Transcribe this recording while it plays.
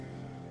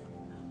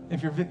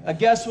If you're a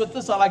guest with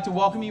us, I'd like to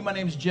welcome you. My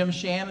name is Jim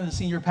Shannon, the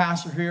senior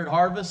pastor here at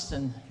Harvest,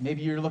 and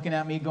maybe you're looking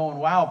at me going,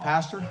 wow,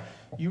 Pastor,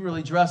 you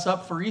really dress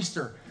up for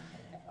Easter.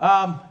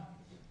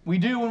 We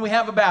do when we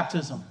have a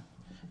baptism,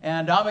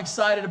 and I'm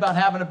excited about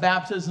having a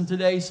baptism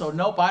today, so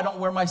nope, I don't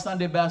wear my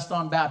Sunday best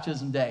on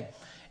baptism day.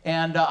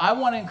 And I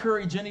want to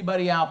encourage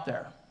anybody out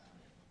there,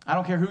 I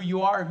don't care who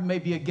you are, you may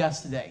be a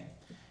guest today.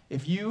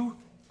 If you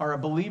are a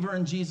believer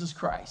in Jesus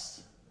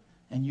Christ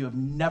and you have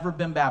never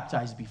been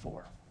baptized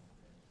before,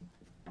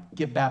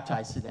 get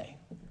baptized today.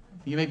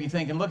 You may be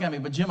thinking, look at me,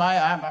 but Jim,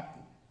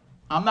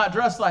 I'm not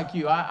dressed like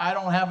you. I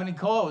don't have any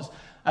clothes.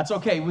 That's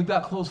okay. We've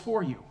got clothes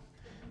for you.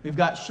 We've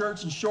got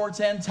shirts and shorts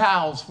and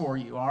towels for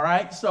you, all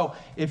right? So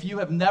if you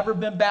have never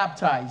been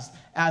baptized,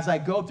 as I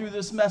go through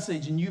this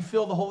message and you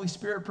feel the Holy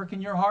Spirit prick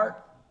in your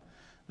heart,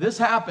 this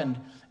happened.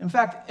 In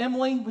fact,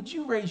 Emily, would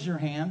you raise your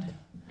hand?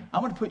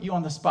 I'm going to put you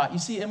on the spot. You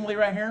see Emily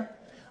right here?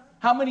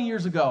 How many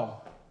years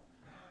ago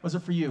was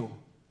it for you?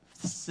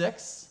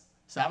 6?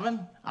 7?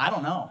 I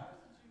don't know.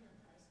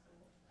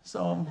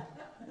 So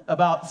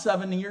about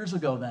 7 years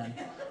ago then.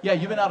 Yeah,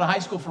 you've been out of high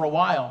school for a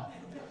while.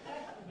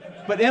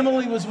 But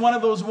Emily was one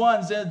of those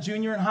ones in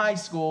junior in high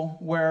school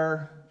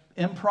where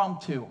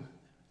impromptu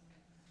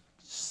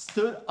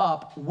stood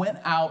up, went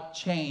out,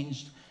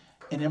 changed,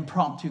 and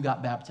impromptu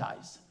got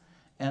baptized.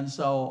 And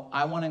so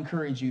I want to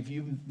encourage you, if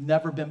you've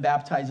never been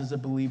baptized as a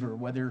believer,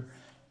 whether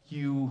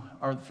you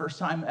are the first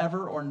time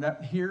ever or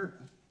here,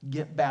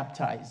 get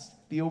baptized.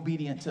 Be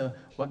obedient to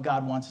what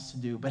God wants us to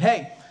do. But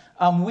hey,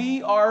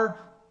 we are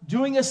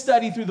doing a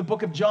study through the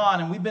book of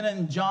John, and we've been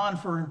in John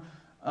for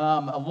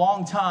a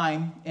long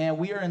time, and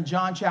we are in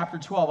John chapter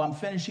 12. I'm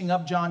finishing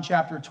up John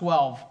chapter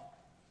 12.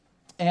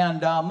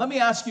 And let me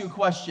ask you a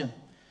question.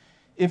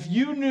 If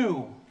you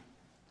knew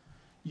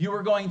you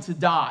were going to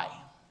die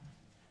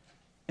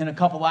in a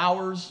couple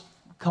hours,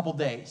 a couple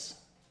days,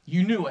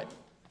 you knew it.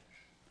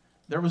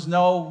 There was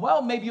no,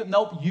 well, maybe,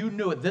 nope, you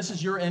knew it. This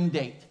is your end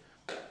date.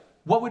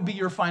 What would be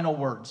your final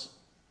words?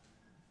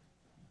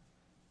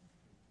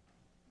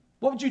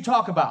 What would you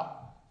talk about?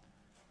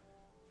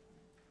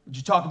 Would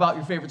you talk about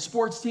your favorite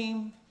sports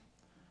team?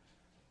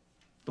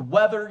 The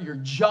weather, your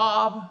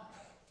job?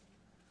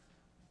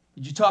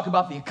 Would you talk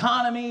about the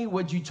economy?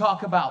 Would you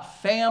talk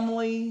about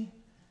family?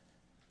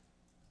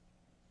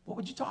 What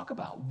would you talk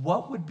about?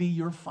 What would be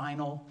your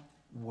final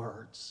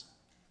words?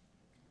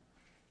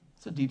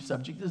 It's a deep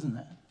subject, isn't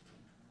it?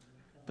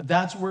 But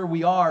that's where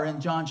we are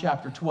in John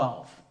chapter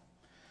 12.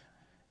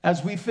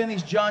 As we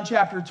finish John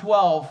chapter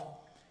 12,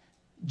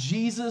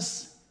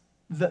 Jesus,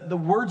 the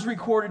words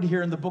recorded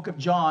here in the book of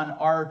John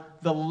are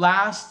the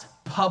last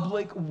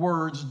public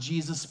words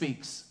Jesus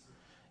speaks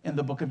in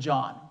the book of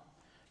John.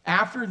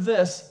 After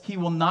this, he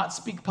will not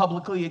speak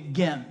publicly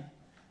again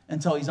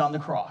until he's on the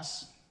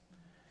cross.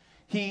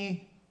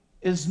 He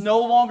is no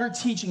longer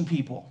teaching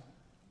people.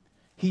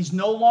 He's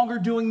no longer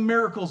doing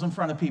miracles in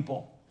front of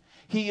people.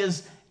 He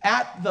is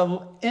at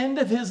the end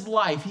of his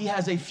life. He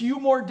has a few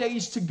more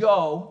days to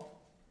go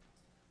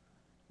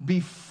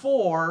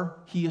before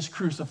he is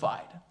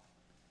crucified.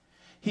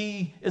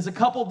 He is a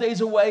couple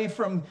days away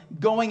from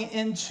going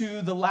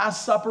into the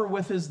Last Supper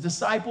with his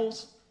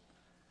disciples,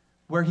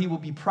 where he will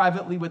be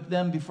privately with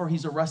them before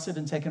he's arrested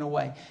and taken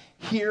away.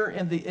 Here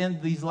in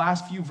these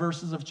last few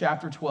verses of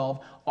chapter 12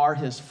 are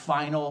his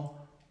final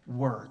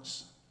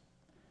words.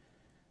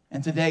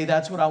 And today,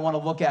 that's what I want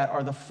to look at,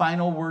 are the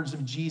final words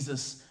of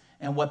Jesus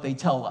and what they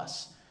tell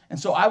us. And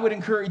so I would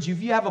encourage you,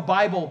 if you have a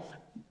Bible,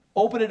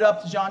 open it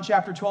up to John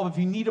chapter 12. If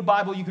you need a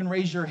Bible, you can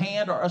raise your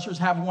hand. Our ushers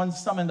have one,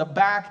 some in the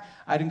back.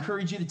 I'd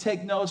encourage you to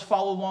take notes,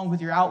 follow along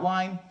with your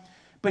outline.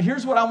 But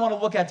here's what I want to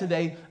look at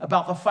today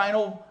about the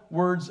final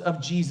words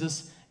of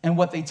Jesus and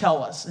what they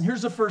tell us. And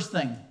here's the first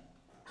thing,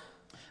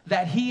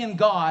 that he and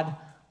God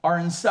are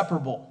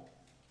inseparable.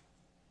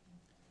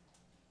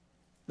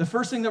 The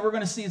first thing that we're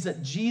going to see is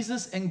that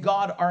Jesus and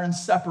God are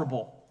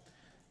inseparable.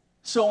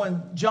 So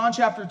in John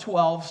chapter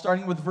 12,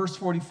 starting with verse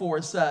 44,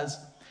 it says,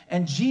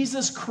 "And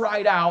Jesus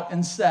cried out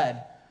and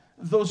said,"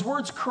 those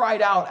words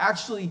cried out,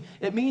 actually,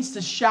 it means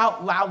to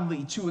shout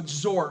loudly, to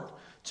exhort,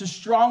 to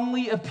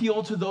strongly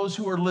appeal to those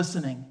who are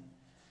listening.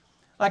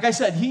 Like I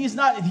said, he's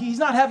not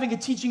having a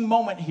teaching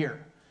moment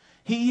here.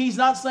 He's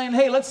not saying,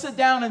 hey, let's sit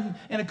down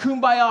in a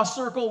kumbaya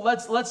circle.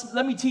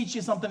 Let me teach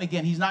you something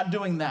again. He's not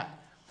doing that.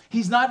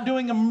 He's not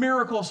doing a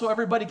miracle so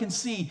everybody can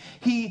see.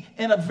 He,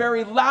 in a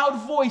very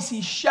loud voice,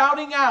 he's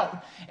shouting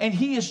out, and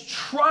he is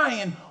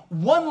trying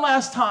one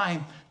last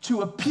time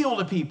to appeal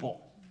to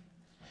people.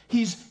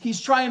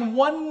 He's trying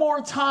one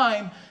more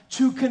time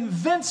to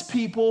convince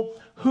people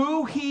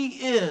who he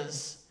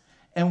is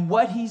and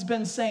what he's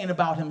been saying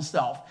about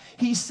himself.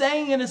 He's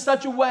saying it in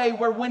such a way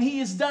where when he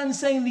is done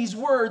saying these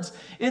words,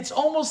 it's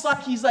almost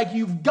like he's like,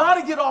 you've got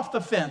to get off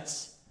the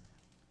fence.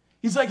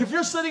 He's like, if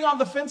you're sitting on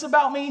the fence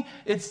about me,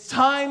 it's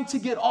time to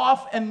get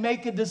off and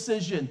make a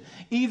decision.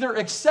 Either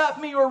accept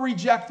me or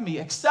reject me.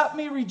 Accept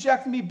me,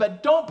 reject me,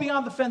 but don't be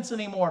on the fence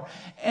anymore.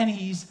 And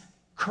he's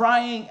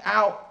crying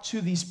out to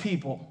these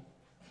people.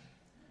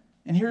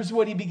 And here's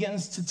what he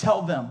begins to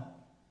tell them.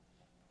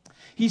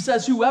 He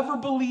says, whoever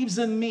believes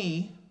in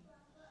me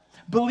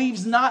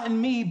believes not in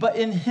me, but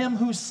in him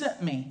who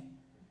sent me.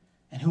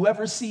 And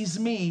whoever sees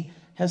me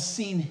has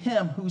seen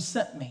him who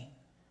sent me.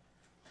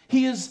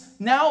 He is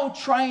now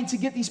trying to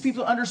get these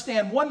people to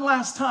understand one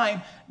last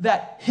time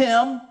that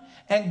him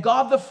and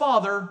God the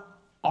Father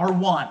are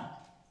one.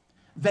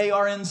 They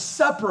are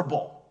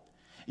inseparable.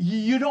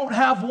 You don't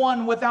have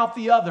one without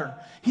the other.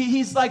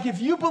 He's like,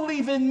 if you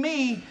believe in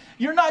me,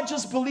 you're not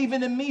just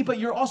believing in me, but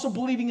you're also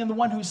believing in the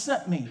one who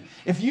sent me.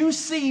 If you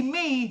see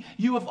me,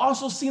 you have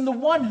also seen the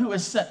one who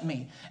has sent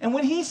me. And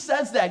when he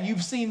says that,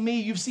 you've seen me,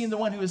 you've seen the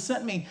one who has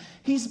sent me,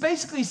 he's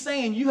basically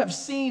saying,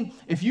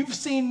 if you've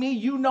seen me,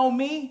 you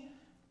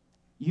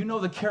know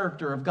the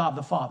character of God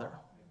the Father.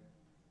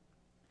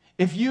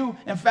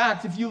 In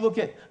fact, if you look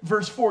at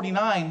verse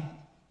 49,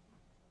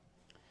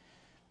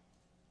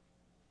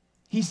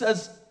 he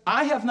says,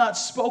 I have not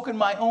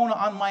spoken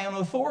on my own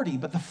authority,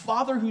 but the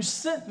Father who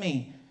sent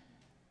me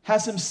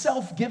has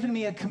himself given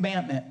me a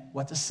commandment,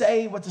 what to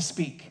say, what to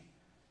speak.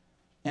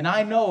 And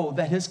I know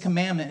that his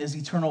commandment is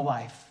eternal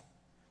life.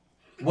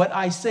 What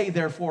I say,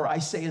 therefore, I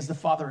say as the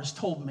Father has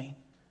told me.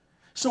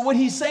 So what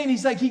he's saying,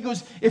 he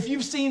goes, if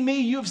you've seen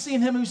me, you've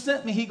seen him who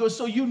sent me. He goes,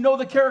 so you know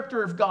the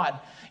character of God.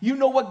 You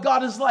know what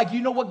God is like.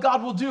 You know what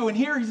God will do. And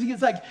here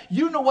he's like,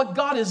 you know what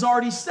God has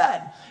already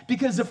said.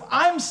 Because if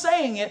I'm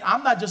saying it,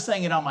 I'm not just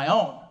saying it on my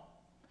own.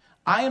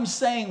 I am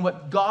saying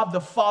what God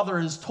the Father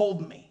has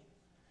told me.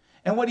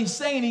 And what he's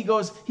saying,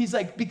 he's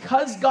like,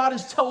 because God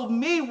has told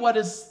me what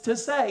is to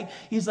say,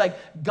 he's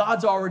like,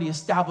 God's already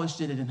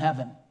established it in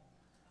heaven.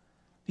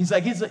 He's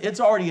like, it's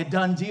already a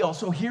done deal.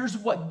 So here's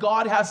what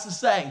God has to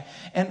say.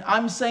 And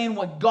I'm saying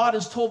what God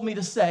has told me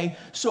to say.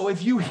 So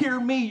if you hear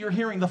me, you're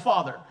hearing the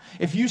Father.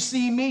 If you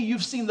see me,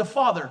 you've seen the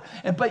Father.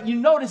 But you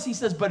notice he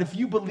says, but if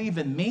you believe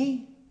in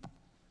me,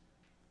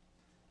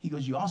 he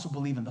goes, you also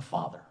believe in the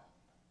Father.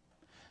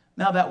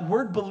 Now that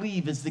word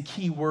believe is the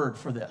key word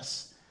for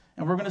this.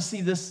 And we're going to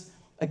see this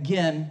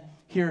again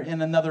here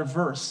in another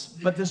verse.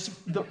 But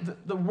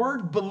the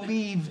word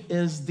believe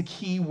is the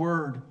key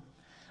word.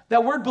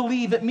 That word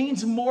believe, it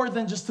means more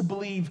than just to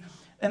believe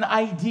an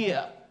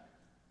idea.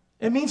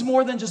 It means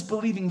more than just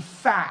believing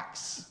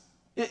facts.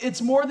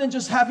 It's more than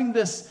just having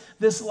this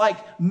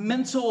like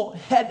mental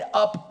head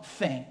up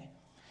thing.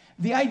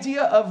 The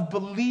idea of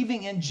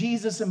believing in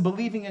Jesus and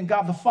believing in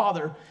God the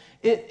Father,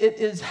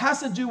 it has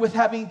to do with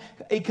having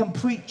a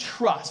complete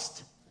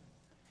trust,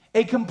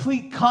 a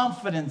complete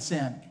confidence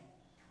in.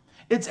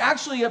 It's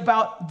actually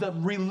about the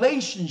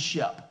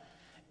relationship.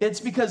 It's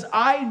because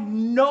I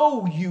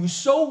know you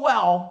so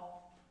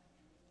well,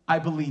 I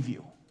believe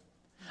you.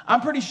 I'm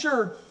pretty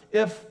sure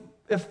if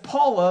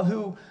Paula,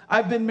 who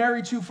I've been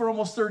married to for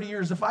almost 30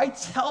 years, if I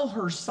tell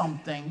her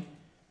something,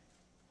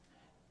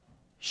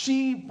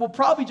 she will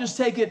probably just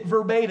take it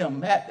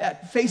verbatim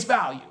at face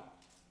value.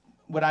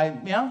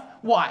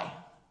 Why?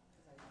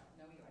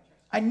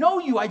 I know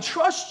you, I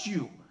trust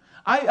you.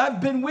 I've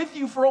been with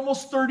you for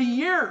almost 30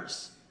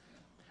 years.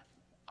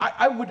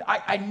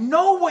 I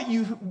know what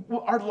you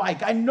are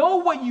like. I know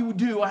what you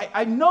do.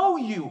 I know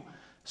you.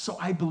 So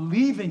I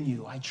believe in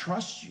you. I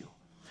trust you.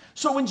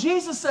 So when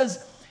Jesus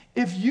says,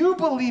 if you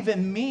believe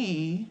in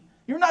me,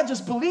 you're not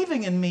just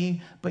believing in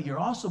me, but you're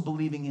also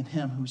believing in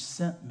him who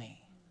sent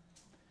me.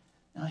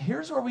 Now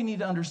here's where we need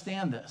to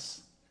understand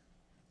this.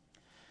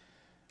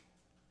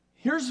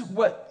 Here's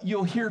what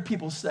you'll hear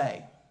people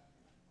say.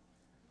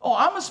 Oh,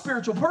 I'm a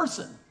spiritual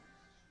person.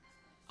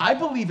 I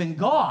believe in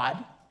God.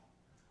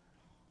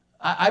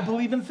 I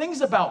believe in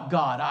things about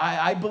God.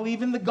 I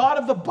believe in the God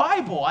of the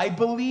Bible. I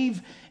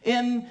believe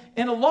in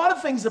a lot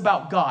of things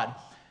about God.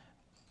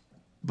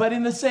 But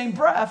in the same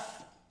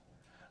breath,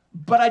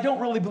 but I don't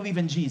really believe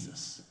in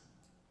Jesus.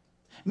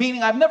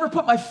 Meaning I've never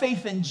put my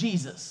faith in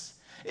Jesus.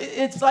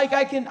 It's like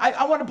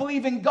I want to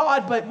believe in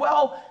God, but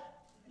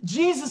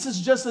Jesus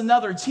is just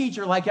another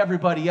teacher like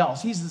everybody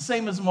else. He's the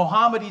same as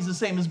Muhammad. He's the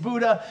same as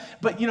Buddha.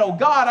 But,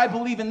 God, I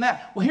believe in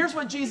that. Well, here's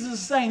what Jesus is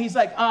saying. He's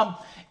like,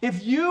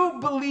 if you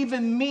believe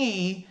in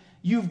me,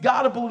 you've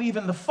got to believe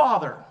in the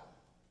Father.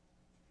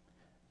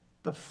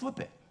 But flip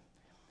it.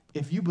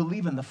 If you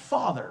believe in the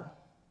Father,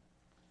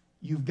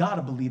 you've got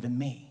to believe in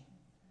me.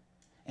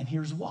 And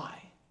here's why.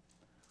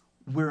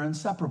 We're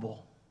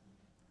inseparable.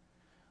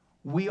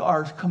 We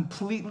are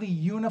completely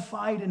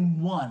unified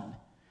in one.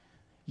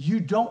 You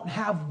don't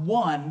have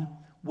one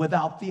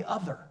without the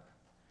other.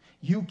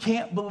 You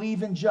can't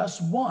believe in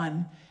just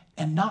one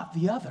and not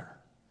the other.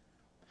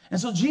 And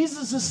so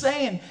Jesus is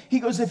saying, he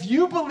goes, if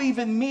you believe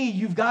in me,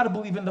 you've got to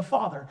believe in the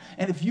Father.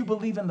 And if you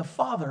believe in the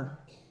Father,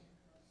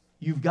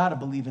 you've got to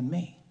believe in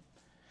me.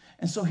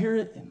 And so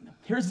here's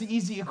the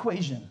easy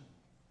equation.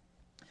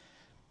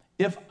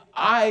 If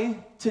I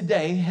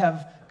today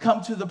have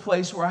come to the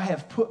place where I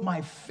have put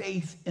my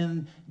faith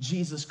in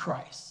Jesus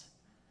Christ,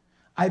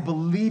 I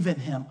believe in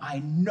him, I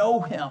know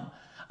him,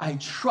 I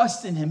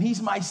trust in him.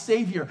 He's my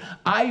Savior.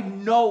 I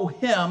know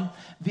him.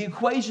 The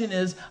equation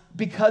is,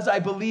 because I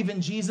believe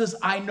in Jesus,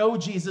 I know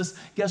Jesus.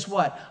 Guess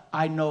what?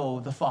 I know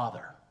the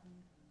Father.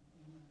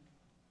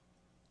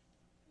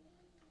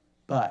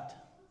 But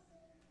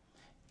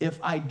if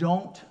I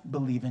don't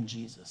believe in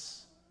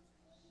Jesus,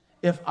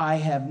 if I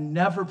have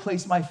never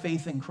placed my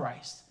faith in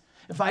Christ,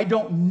 if I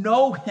don't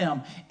know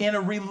him in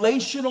a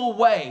relational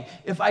way,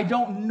 if I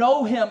don't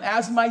know him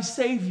as my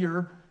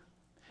Savior,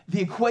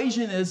 the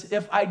equation is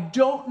if I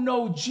don't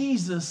know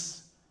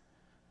Jesus,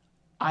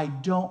 I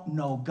don't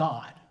know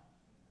God.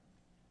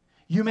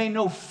 You may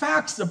know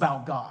facts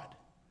about God,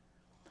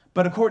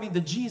 but according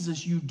to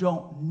Jesus, you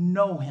don't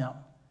know him.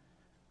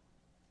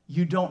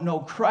 You don't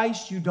know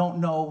Christ, you don't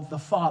know the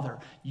Father.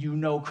 You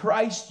know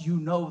Christ, you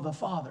know the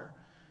Father.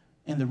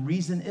 And the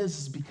reason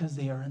is because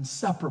they are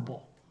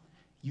inseparable.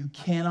 You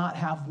cannot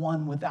have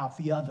one without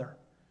the other.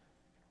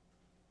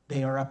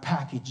 They are a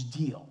package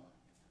deal.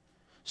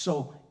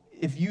 So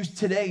if you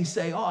today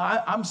say, oh,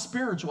 I'm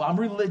spiritual, I'm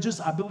religious,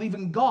 I believe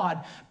in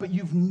God, but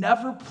you've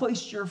never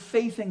placed your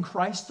faith in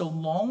Christ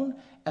alone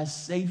as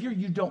Savior,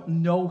 you don't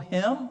know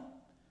him,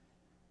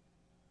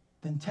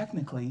 then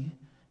technically,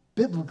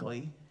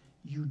 biblically,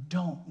 you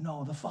don't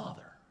know the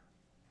Father.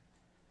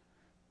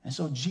 And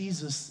so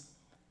Jesus,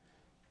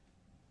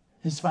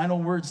 his final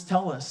words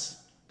tell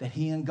us that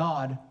he and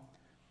God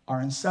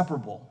are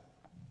inseparable.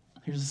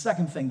 Here's the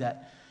second thing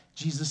that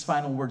Jesus'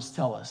 final words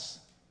tell us.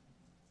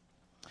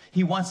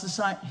 He wants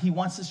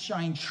to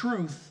shine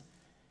truth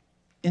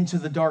into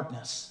the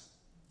darkness.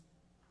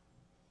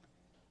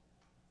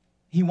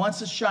 He wants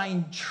to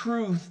shine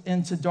truth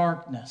into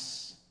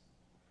darkness.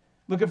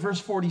 Look at verse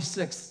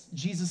 46.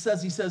 Jesus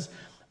says, he says,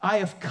 I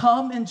have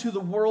come into the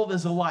world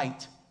as a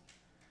light,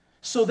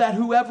 so that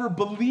whoever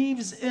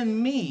believes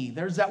in me,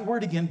 there's that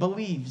word again,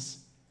 believes.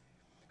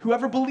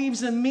 Whoever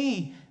believes in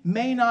me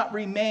may not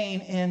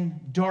remain in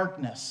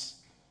darkness.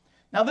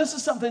 Now, this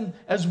is something,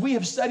 as we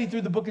have studied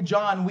through the book of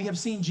John, we have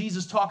seen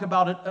Jesus talk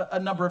about it a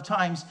number of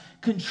times,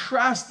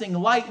 contrasting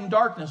light and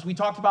darkness. We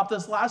talked about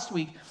this last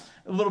week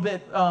a little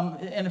bit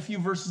in a few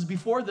verses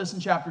before this in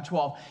chapter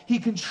 12. He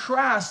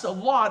contrasts a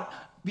lot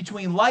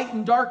between light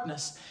and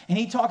darkness, and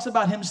he talks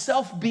about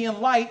himself being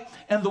light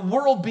and the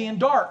world being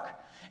dark.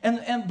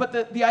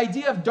 But the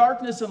idea of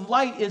darkness and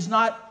light is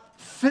not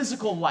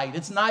physical light.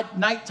 It's not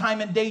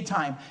nighttime and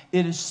daytime.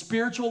 It is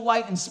spiritual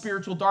light and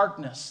spiritual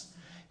darkness.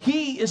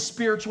 He is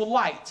spiritual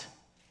light.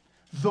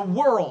 The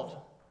world,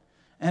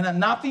 and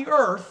not the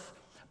earth,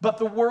 but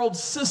the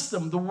world's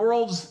system, the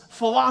world's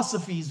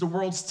philosophies, the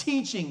world's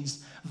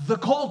teachings, the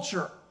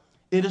culture,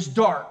 it is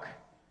dark.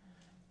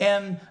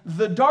 And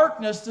the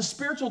darkness, the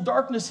spiritual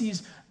darkness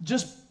he's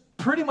just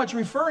pretty much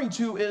referring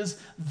to is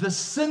the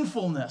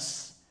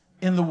sinfulness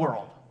in the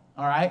world,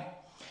 all right?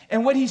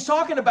 And what he's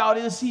talking about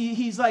is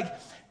he's like,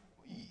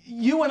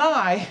 you and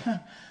I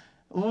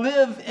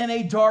live in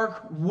a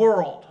dark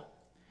world.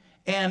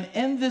 And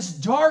in this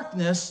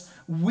darkness,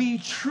 we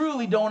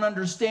truly don't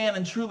understand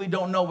and truly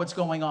don't know what's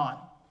going on.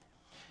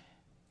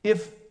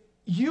 If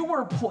you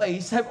were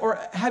placed,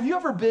 have you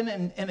ever been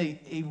in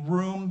a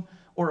room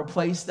or a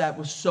place that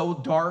was so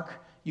dark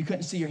you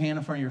couldn't see your hand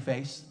in front of your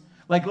face?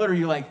 Like literally,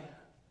 you're like,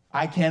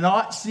 I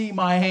cannot see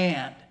my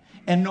hand.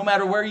 And no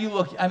matter where you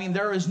look, I mean,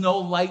 there is no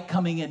light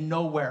coming in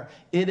nowhere.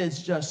 It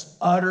is just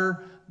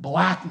utter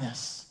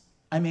blackness.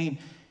 I mean,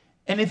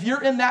 and if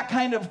you're in that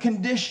kind of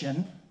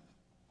condition,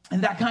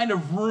 in that kind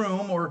of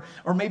room, or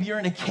maybe you're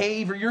in a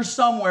cave or you're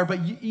somewhere,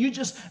 but you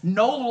just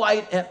no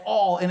light at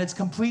all and it's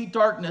complete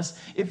darkness.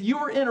 If you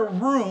were in a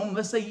room,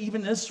 let's say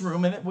even this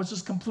room, and it was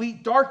just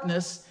complete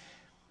darkness,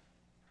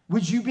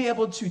 would you be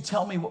able to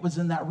tell me what was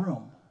in that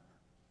room?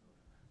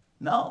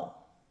 No.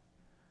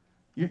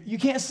 You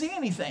can't see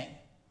anything.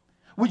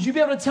 Would you be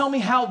able to tell me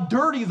how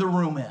dirty the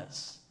room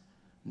is?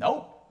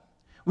 Nope.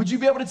 Would you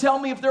be able to tell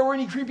me if there were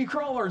any creepy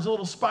crawlers,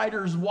 little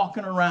spiders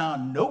walking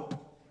around?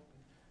 Nope.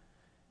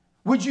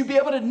 Would you be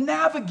able to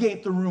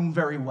navigate the room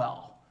very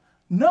well?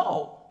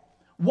 No.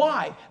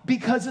 Why?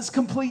 Because it's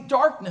complete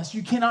darkness.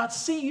 You cannot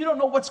see. You don't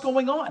know what's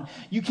going on.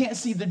 You can't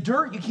see the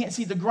dirt. You can't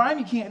see the grime.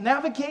 You can't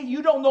navigate.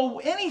 You don't know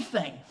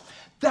anything.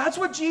 That's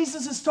what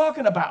Jesus is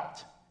talking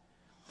about.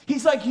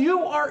 He's like,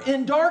 you are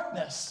in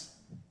darkness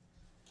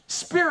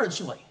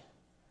spiritually.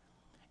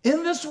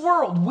 In this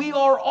world, we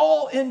are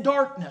all in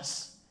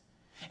darkness.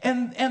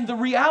 And the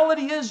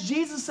reality is,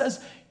 Jesus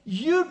says,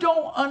 you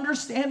don't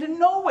understand and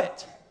know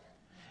it.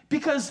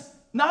 Because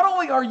not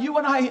only are you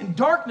and I in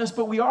darkness,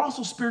 but we are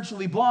also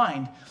spiritually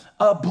blind.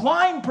 A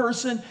blind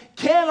person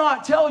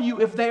cannot tell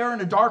you if they are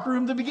in a dark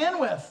room to begin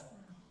with.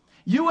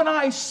 You and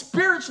I,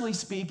 spiritually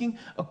speaking,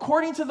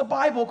 according to the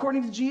Bible,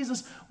 according to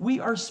Jesus, we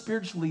are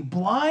spiritually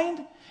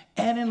blind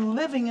and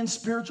living in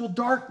spiritual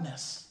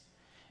darkness.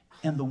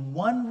 And the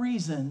one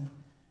reason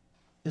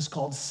is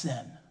called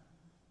sin.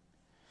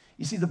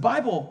 You see, the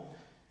Bible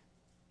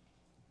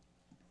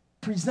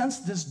presents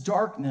this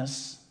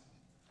darkness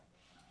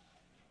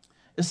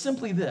is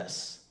simply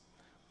this.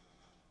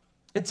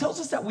 It tells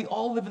us that we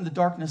all live in the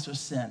darkness of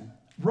sin.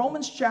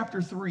 Romans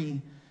chapter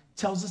 3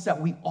 tells us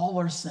that we all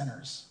are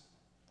sinners.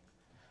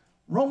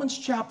 Romans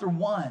chapter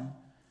 1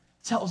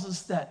 tells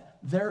us that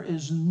there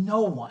is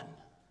no one,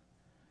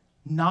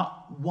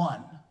 not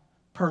one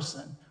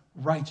person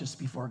righteous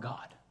before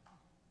God.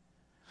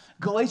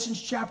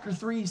 Galatians chapter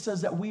 3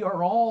 says that we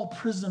are all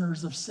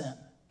prisoners of sin.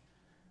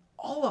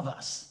 All of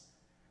us.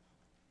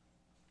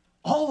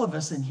 All of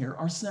us in here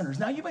are sinners.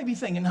 Now you may be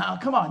thinking, "Now,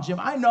 come on, Jim.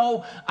 I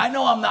know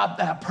I'm not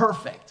that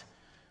perfect.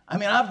 I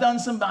mean, I've done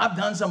some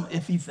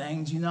iffy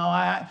things. You've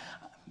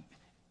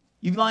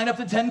lined up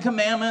the 10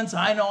 Commandments.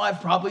 I know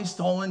I've probably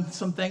stolen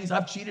some things.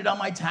 I've cheated on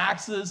my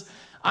taxes.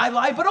 I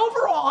lie, but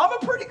overall, I'm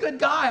a pretty good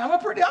guy. I'm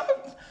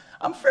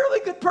a fairly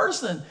good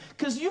person.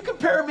 Because you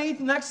compare me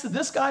next to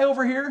this guy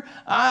over here,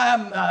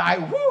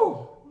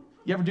 woo.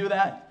 You ever do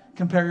that?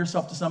 Compare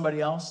yourself to somebody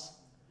else?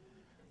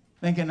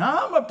 Thinking,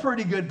 I'm a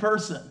pretty good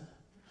person.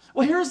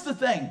 Well, here's the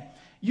thing.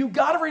 You've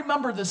got to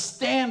remember the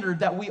standard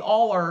that we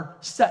all are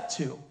set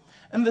to.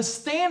 And the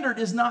standard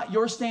is not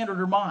your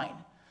standard or mine.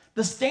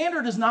 The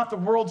standard is not the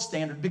world's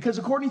standard, because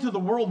according to the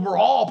world, we're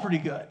all pretty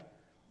good.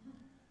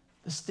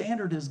 The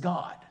standard is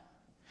God.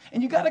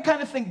 And you got to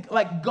kind of think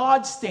like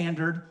God's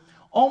standard,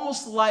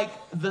 almost like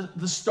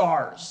the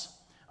stars,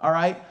 all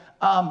right?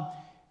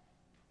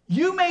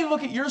 You may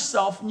look at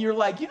yourself and you're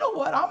like, you know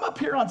what? I'm up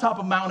here on top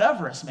of Mount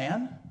Everest,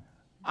 man.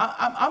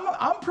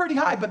 I'm pretty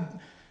high, but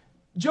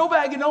Joe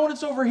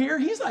Baganonis over here,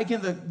 he's like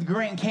in the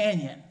Grand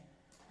Canyon.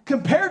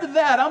 Compared to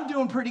that, I'm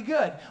doing pretty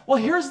good. Well,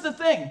 here's the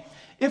thing.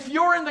 If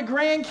you're in the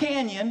Grand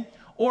Canyon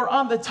or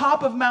on the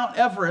top of Mount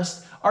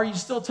Everest, are you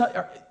still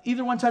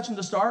either one touching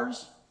the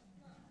stars?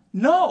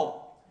 No.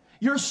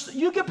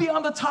 You could be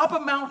on the top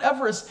of Mount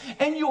Everest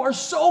and you are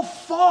so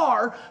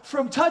far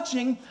from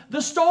touching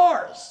the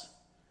stars.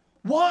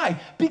 Why?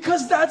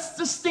 Because that's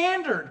the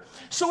standard.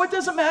 So it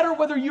doesn't matter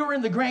whether you're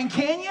in the Grand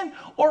Canyon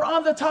or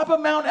on the top of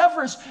Mount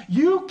Everest.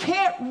 You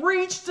can't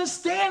reach the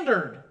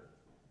standard.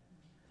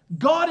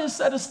 God has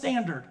set a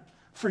standard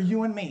for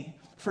you and me,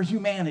 for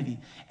humanity.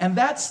 And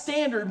that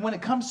standard, when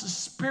it comes to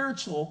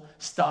spiritual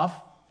stuff,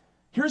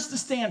 here's the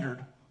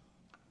standard: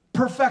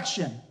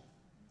 perfection.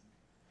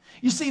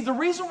 You see, the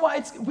reason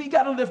why we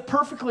got to live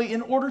perfectly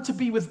in order to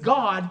be with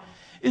God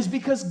is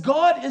because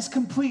God is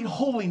complete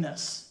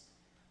holiness.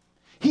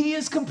 He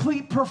is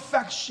complete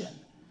perfection.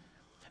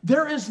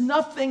 There is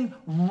nothing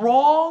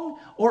wrong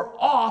or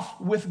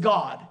off with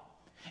God.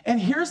 And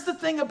here's the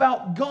thing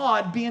about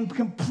God being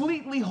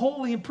completely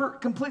holy and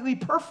completely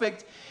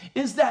perfect,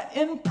 is that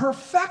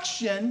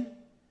imperfection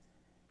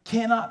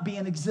cannot be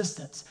in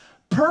existence.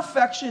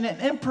 Perfection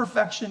and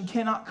imperfection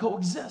cannot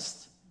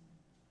coexist.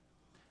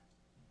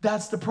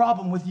 That's the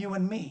problem with you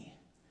and me.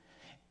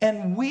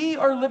 And we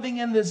are living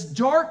in this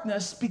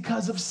darkness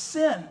because of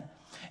sin.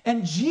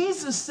 And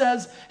Jesus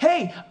says,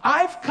 hey,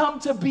 I've come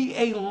to be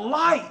a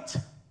light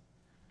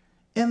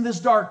in this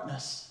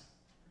darkness.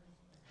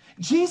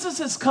 Jesus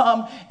has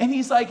come and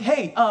he's like,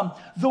 hey,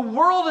 the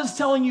world is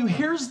telling you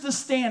here's the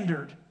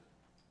standard,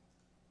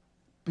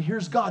 but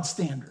here's God's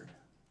standard.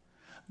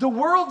 The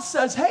world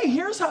says, hey,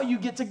 here's how you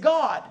get to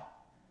God.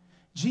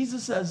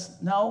 Jesus says,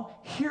 no,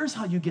 here's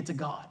how you get to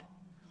God.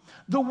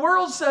 The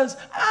world says,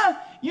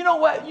 you know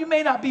what? You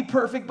may not be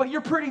perfect, but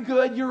you're pretty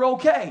good. You're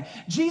okay.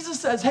 Jesus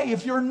says, hey,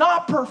 if you're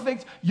not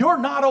perfect, you're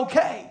not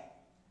okay.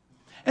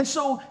 And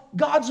so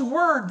God's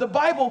word, the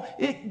Bible,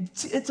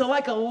 it's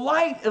like a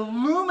light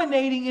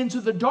illuminating into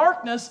the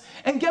darkness.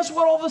 And guess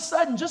what? All of a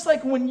sudden, just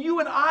like when you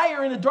and I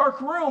are in a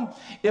dark room,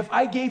 if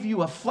I gave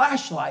you a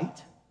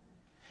flashlight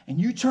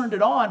and you turned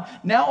it on,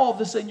 now all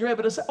of a sudden you're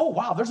able to say, oh,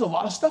 wow, there's a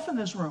lot of stuff in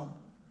this room.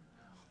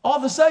 All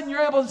of a sudden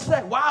you're able to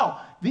say, wow,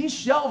 these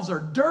shelves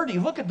are dirty.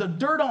 Look at the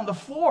dirt on the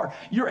floor.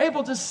 You're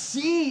able to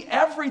see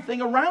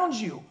everything around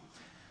you.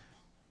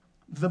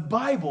 The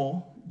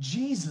Bible,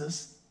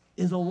 Jesus,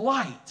 is a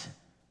light.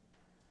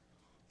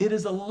 It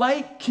is a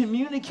light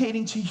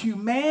communicating to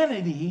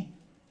humanity,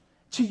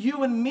 to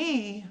you and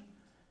me,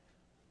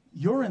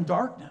 you're in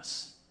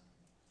darkness.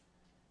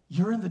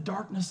 You're in the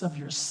darkness of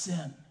your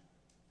sin.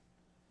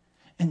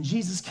 And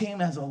Jesus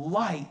came as a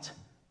light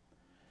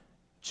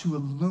to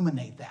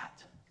illuminate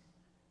that.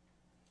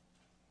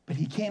 But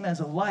he came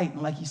as a light,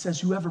 and like he says,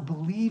 whoever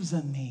believes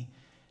in me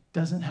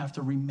doesn't have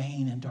to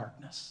remain in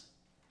darkness.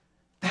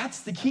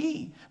 That's the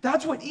key.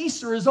 That's what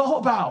Easter is all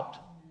about.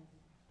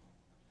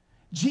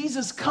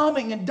 Jesus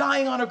coming and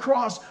dying on a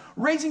cross,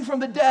 raising from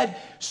the dead,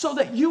 so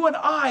that you and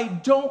I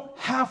don't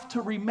have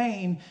to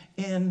remain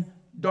in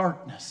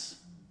darkness.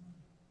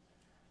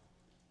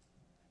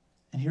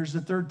 And here's the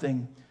third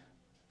thing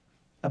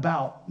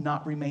about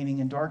not remaining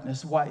in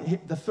darkness. Why?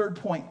 The third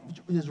point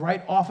is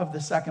right off of the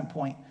second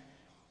point.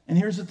 And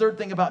here's the third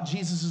thing about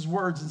Jesus'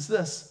 words. It's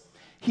this: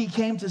 he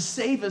came to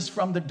save us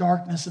from the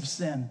darkness of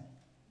sin.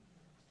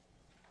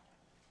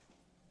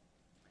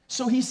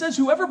 So he says,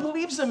 whoever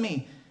believes in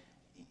me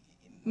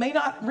may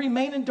not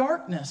remain in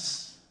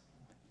darkness.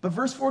 But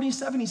verse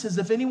 47, he says,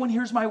 if anyone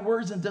hears my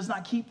words and does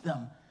not keep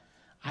them,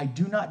 I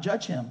do not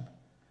judge him.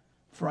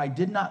 For I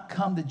did not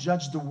come to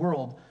judge the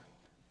world,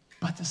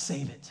 but to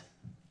save it.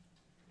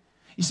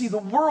 You see, the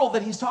world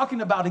that he's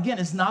talking about, again,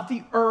 is not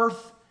the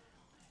earth.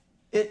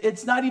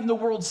 It's not even the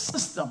world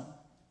system.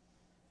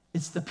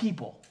 It's the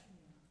people.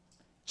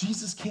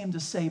 Jesus came to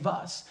save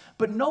us.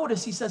 But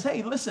notice he says,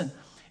 hey, listen,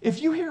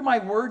 if you hear my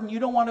word and you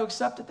don't want to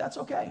accept it, that's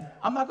okay.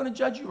 I'm not going to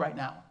judge you right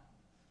now.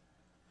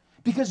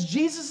 Because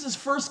Jesus'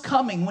 first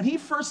coming, when he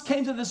first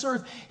came to this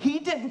earth, he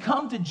didn't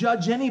come to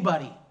judge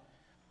anybody.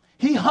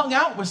 He hung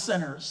out with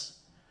sinners.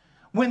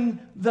 When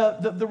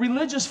the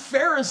religious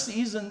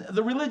Pharisees and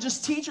the religious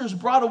teachers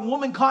brought a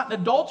woman caught in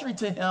adultery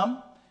to him,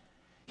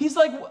 he's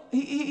like,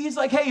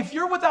 hey, if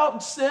you're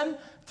without sin,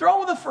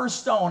 throw the first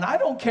stone. I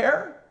don't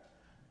care.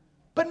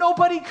 But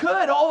nobody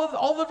could.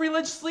 All the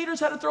religious leaders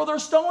had to throw their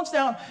stones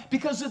down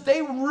because if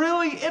they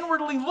really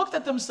inwardly looked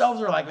at themselves,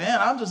 they're like, man,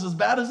 I'm just as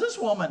bad as this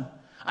woman.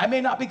 I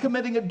may not be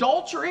committing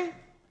adultery,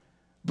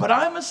 but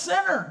I'm a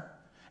sinner.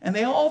 And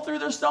they all threw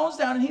their stones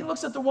down, and he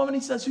looks at the woman,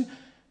 he says,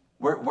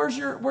 where's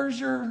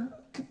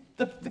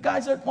the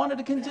guys that wanted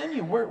to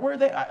continue? Where are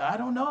they? I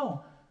don't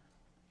know.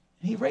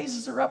 And he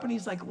raises her up, and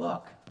he's like,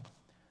 look,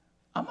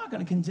 I'm not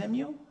going to condemn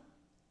you,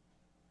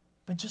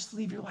 but just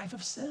leave your life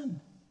of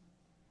sin.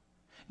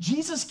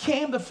 Jesus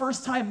came the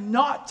first time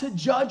not to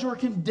judge or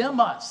condemn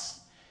us.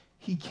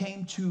 He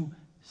came to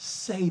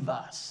save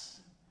us.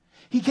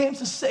 He came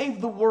to save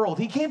the world.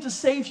 He came to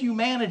save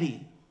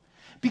humanity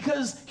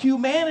because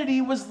humanity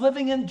was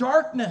living in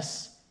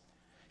darkness.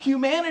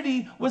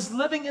 Humanity was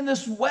living in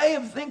this way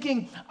of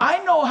thinking,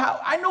 I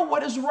know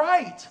what is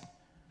right.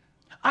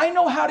 I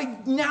know how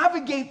to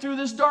navigate through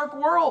this dark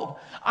world.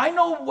 I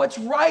know what's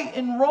right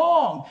and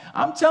wrong.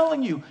 I'm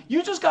telling you,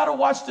 you just got to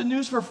watch the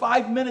news for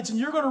 5 minutes and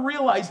you're going to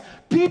realize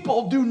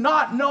people do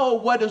not know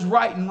what is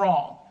right and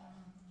wrong.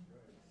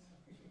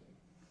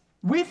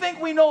 We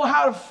think we know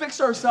how to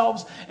fix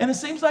ourselves, and it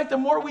seems like the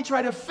more we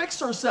try to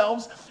fix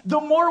ourselves, the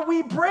more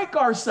we break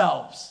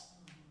ourselves.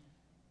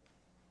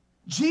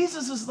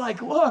 Jesus is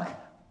like, look,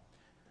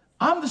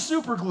 I'm the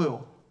super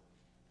glue.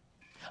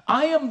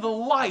 I am the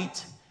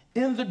light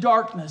in the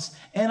darkness,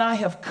 and I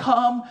have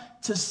come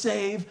to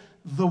save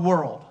the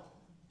world.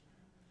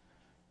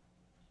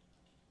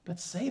 But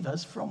save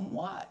us from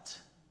what?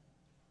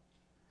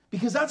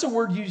 Because that's a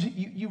word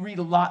you read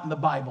a lot in the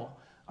Bible,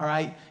 all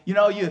right? You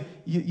know,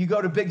 you go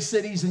to big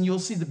cities and you'll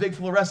see the big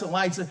fluorescent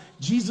lights that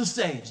Jesus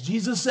saves,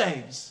 Jesus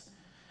saves.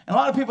 And a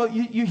lot of people,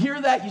 you hear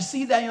that, you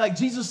see that, and you're like,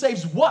 Jesus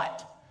saves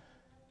what?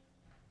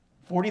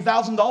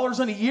 $40,000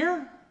 in a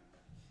year?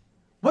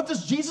 What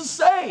does Jesus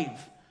save?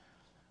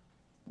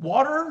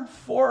 Water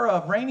for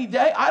a rainy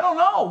day? I don't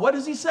know. What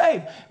does he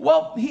save?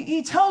 Well,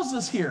 he tells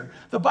us here.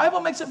 The Bible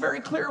makes it very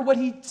clear what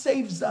he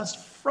saves us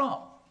from.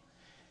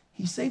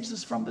 He saves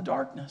us from the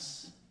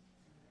darkness.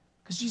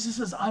 Because Jesus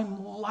says,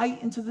 I'm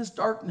light into this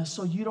darkness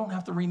so you don't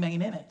have to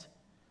remain in it.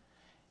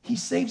 He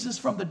saves us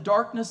from the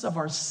darkness of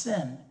our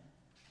sin.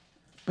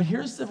 But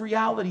here's the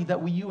reality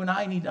that you and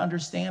I need to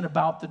understand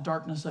about the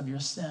darkness of your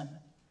sin.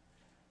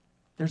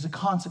 There's a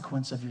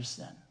consequence of your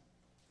sin.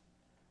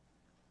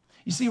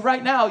 You see,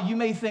 right now, you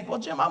may think, well,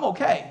 Jim, I'm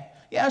okay.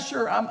 Yeah,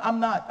 sure, I'm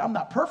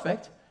not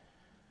perfect.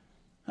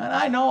 And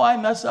I know I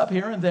mess up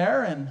here and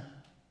there, and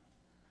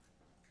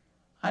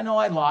I know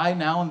I lie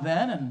now and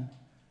then, and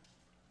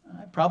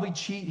I probably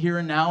cheat here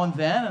and now and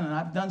then, and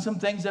I've done some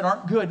things that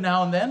aren't good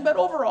now and then, but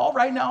overall,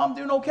 right now, I'm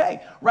doing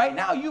okay. Right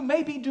now, you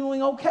may be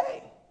doing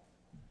okay.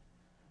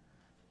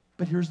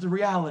 But here's the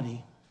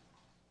reality.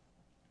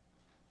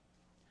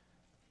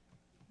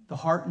 The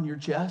heart in your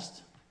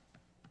chest,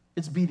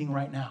 it's beating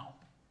right now.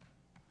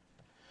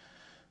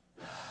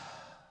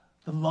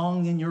 The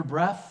lung in your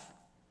breath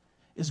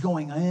is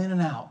going in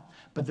and out.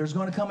 But there's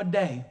going to come a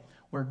day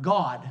where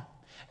God,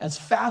 as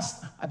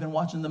fast, I've been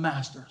watching the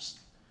Masters,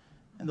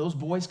 and those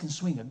boys can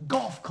swing a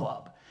golf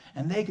club,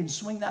 and they can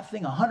swing that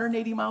thing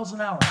 180 miles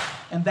an hour,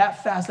 and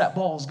that fast, that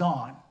ball is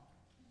gone.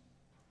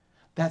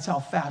 That's how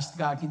fast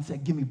God can say,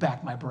 give me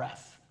back my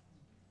breath.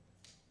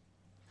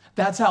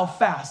 That's how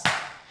fast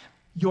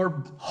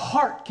your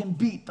heart can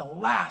beat the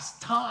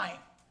last time.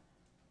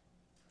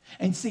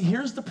 And see,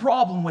 here's the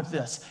problem with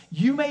this.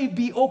 You may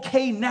be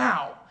okay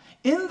now.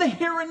 In the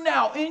here and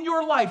now, in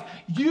your life,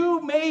 you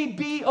may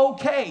be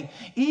okay.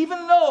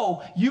 Even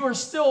though you are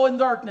still in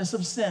darkness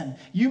of sin.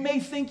 You may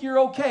think you're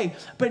okay.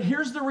 But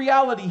here's the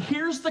reality.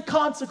 Here's the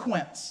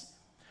consequence.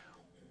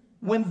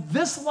 When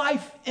this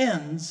life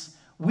ends,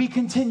 we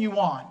continue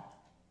on.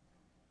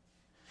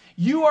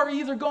 You are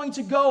either going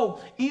to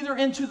go either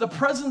into the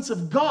presence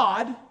of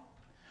God,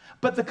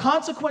 but the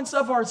consequence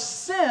of our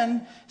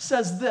sin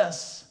says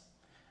this.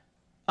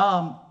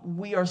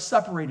 We are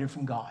separated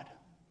from God.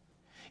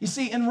 You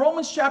see, in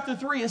Romans chapter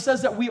 3, it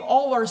says that we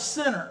all are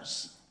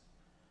sinners.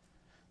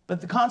 But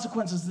the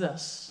consequence is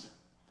this.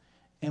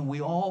 And we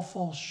all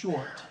fall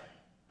short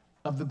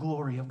of the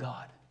glory of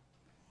God.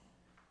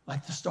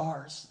 Like the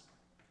stars.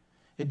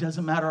 It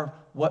doesn't matter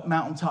what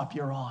mountaintop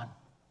you're on.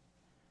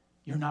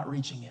 You're not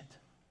reaching it.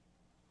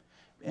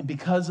 And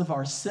because of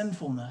our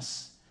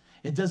sinfulness,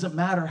 it doesn't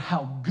matter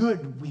how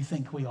good we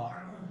think we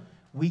are.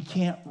 We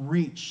can't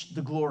reach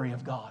the glory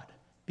of God.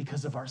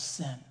 Because of our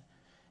sin,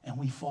 and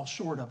we fall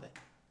short of it.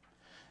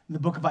 In the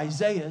book of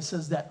Isaiah, it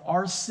says that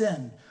our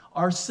sin,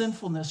 our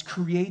sinfulness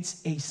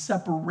creates a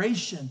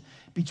separation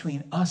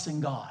between us and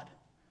God.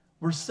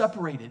 We're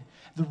separated.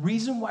 The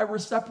reason why we're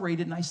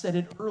separated, and I said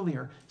it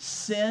earlier,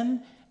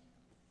 sin,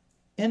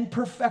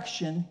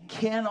 imperfection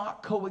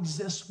cannot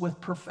coexist with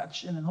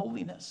perfection and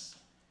holiness.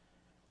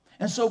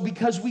 And so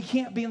because we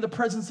can't be in the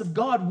presence of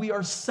God, we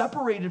are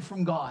separated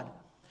from God.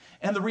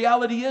 And the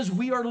reality is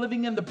we are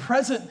living in the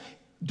present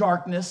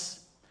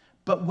darkness,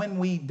 but when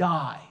we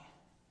die,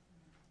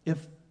 if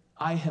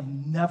I have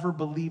never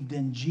believed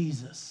in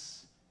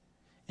Jesus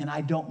and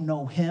I don't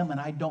know him and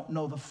I don't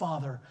know the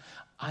Father,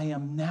 I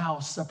am now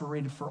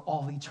separated for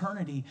all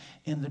eternity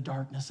in the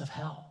darkness of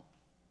hell.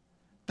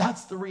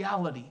 That's the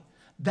reality.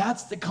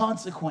 That's the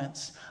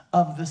consequence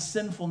of the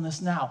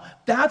sinfulness now.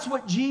 That's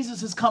what Jesus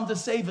has come to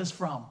save us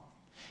from.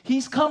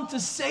 He's come to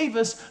save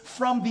us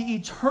from the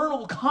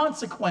eternal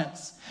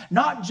consequence,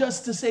 not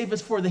just to save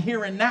us for the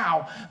here and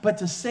now, but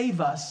to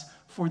save us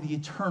for the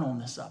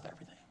eternalness of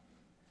everything.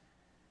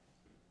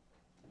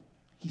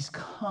 He's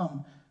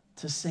come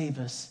to save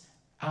us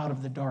out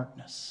of the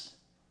darkness.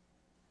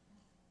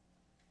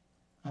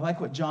 I like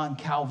what John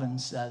Calvin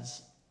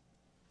says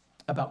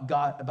about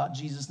God, about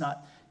Jesus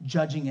not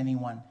judging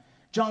anyone.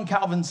 John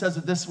Calvin says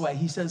it this way.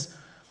 He says,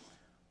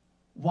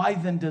 "Why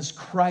then does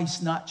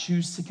Christ not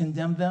choose to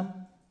condemn them?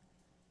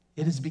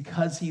 It is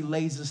because he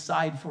lays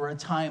aside for a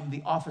time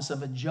the office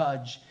of a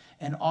judge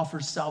and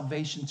offers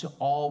salvation to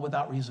all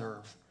without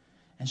reserve,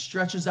 and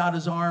stretches out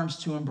his arms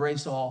to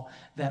embrace all,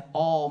 that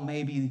all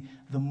may be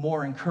the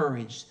more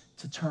encouraged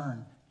to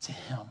turn to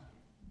him."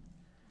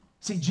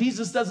 See,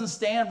 Jesus doesn't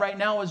stand right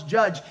now as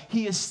judge.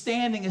 He is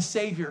standing as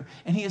Savior,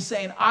 and he is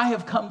saying, I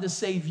have come to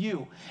save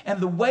you. And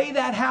the way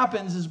that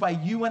happens is by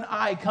you and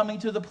I coming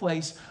to the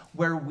place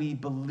where we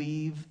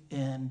believe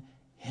in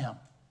him.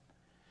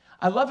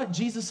 I love it.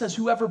 Jesus says,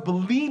 whoever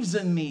believes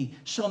in me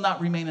shall not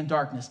remain in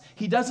darkness.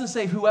 He doesn't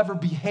say whoever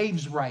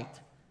behaves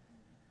right.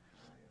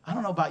 I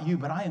don't know about you,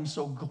 but I am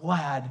so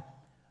glad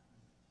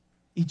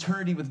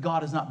eternity with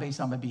God is not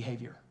based on my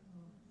behavior.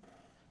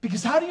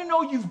 Because how do you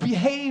know you've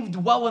behaved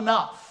well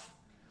enough?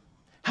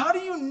 How do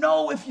you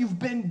know if you've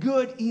been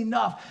good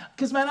enough?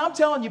 Because, man, I'm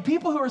telling you,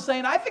 people who are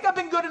saying, I think I've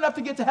been good enough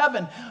to get to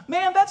heaven.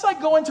 Man, that's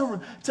like going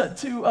to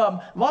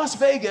Las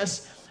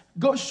Vegas,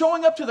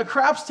 showing up to the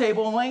craps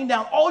table and laying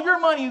down all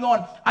your money and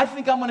going, I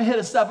think I'm going to hit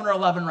a 7 or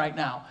 11 right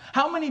now.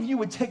 How many of you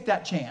would take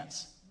that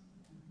chance?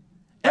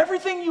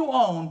 Everything you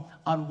own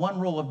on one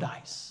roll of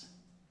dice.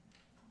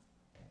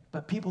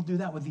 But people do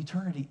that with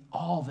eternity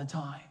all the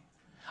time.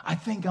 I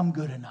think I'm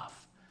good enough.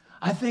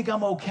 I think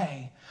I'm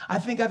okay. I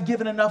think I've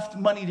given enough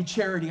money to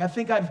charity. I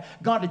think I've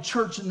gone to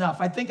church enough.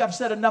 I think I've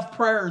said enough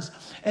prayers.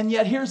 And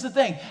yet here's the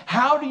thing.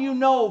 How do you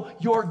know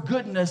your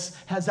goodness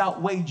has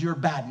outweighed your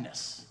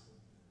badness?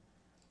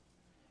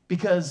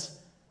 Because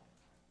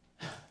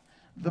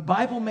the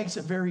Bible makes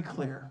it very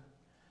clear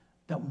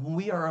that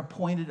we are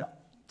appointed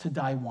to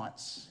die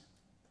once.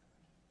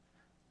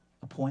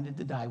 Appointed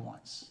to die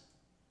once.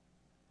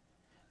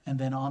 And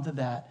then onto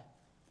that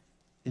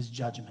is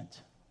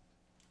judgment.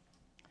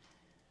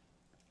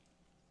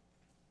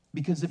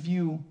 Because if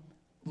you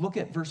look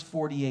at verse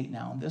 48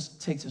 now, and this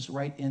takes us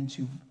right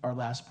into our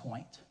last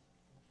point.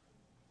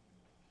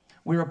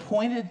 We're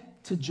appointed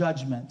to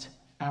judgment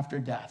after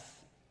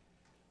death.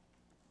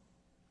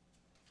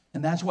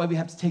 And that's why we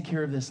have to take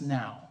care of this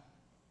now.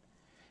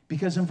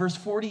 Because in verse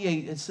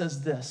 48, it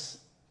says this: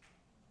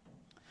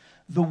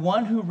 the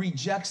one who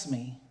rejects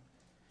me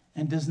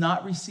and does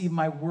not receive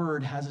my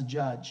word has a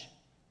judge.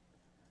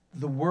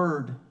 The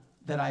word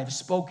that I have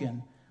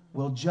spoken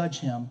will judge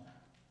him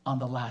on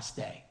the last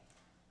day.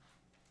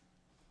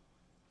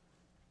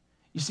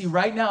 You see,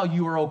 right now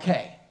you are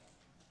okay.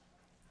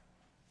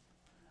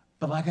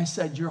 But like I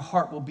said, your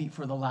heart will beat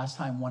for the last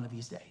time one of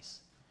these days.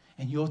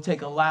 And you'll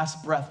take a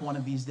last breath one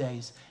of these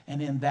days.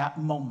 And in that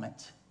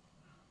moment,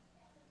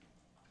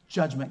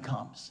 judgment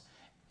comes.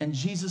 And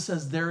Jesus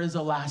says there is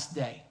a last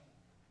day.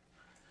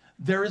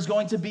 There is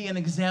going to be an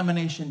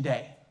examination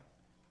day.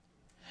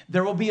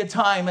 There will be a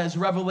time, as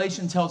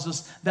Revelation tells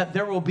us, that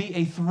there will be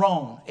a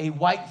throne, a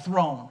white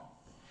throne.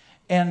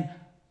 And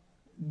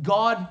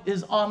God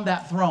is on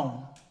that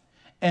throne.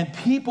 And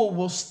people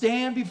will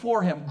stand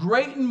before him,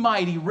 great and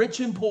mighty, rich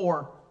and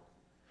poor,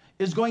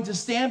 is going to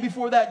stand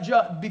before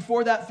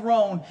that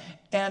throne,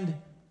 and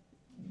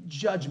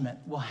judgment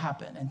will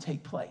happen and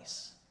take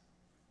place.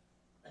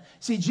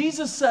 See,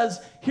 Jesus says,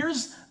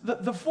 here's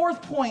the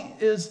fourth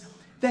point is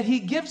that he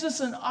gives us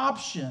an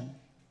option.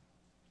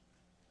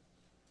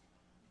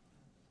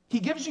 He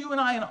gives you and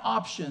I an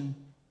option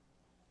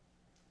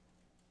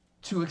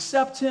to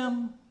accept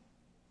him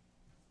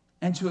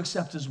and to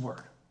accept his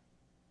word.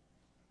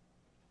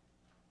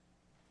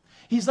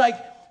 He's like,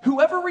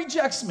 whoever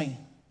rejects me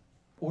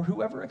or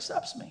whoever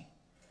accepts me,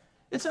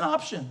 it's an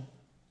option.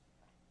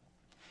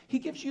 He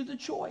gives you the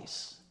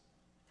choice.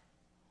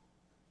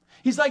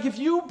 He's like, if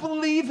you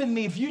believe in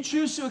me, if you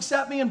choose to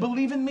accept me and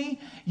believe in me,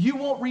 you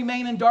won't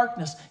remain in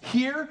darkness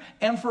here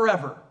and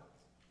forever.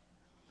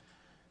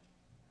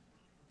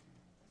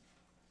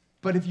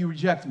 But if you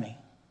reject me,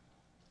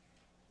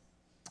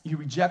 you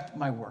reject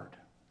my word.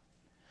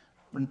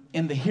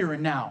 In the here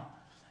and now,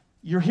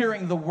 you're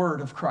hearing the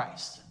word of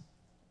Christ.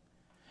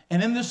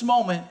 And in this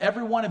moment,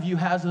 every one of you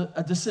has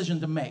a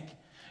decision to make.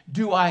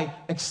 Do I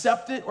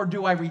accept it or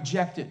do I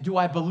reject it? Do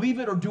I believe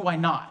it or do I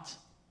not?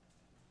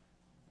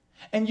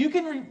 And you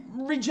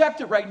can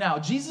reject it right now.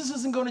 Jesus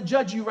isn't going to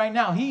judge you right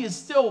now. He is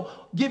still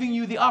giving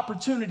you the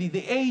opportunity.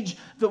 The age,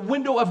 the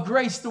window of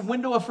grace, the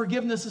window of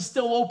forgiveness is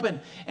still open.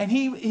 And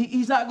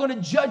he's not going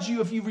to judge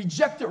you if you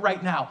reject it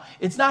right now.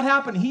 It's not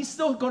happening. He's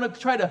still going to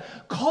try to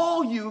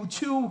call you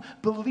to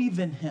believe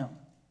in him.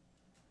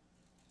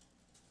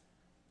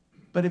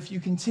 But if you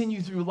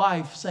continue through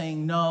life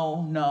saying,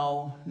 no,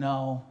 no,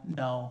 no,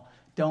 no,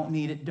 don't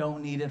need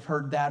it,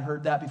 heard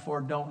that before,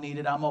 don't need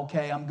it, I'm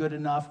okay, I'm good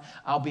enough,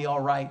 I'll be all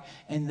right,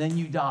 and then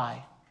you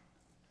die,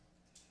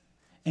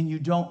 and you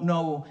don't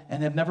know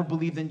and have never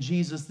believed in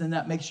Jesus, then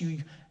that makes you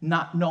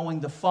not knowing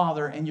the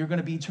Father, and you're going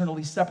to be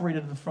eternally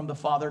separated from the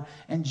Father.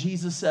 And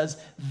Jesus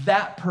says,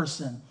 that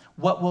person,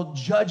 what will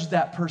judge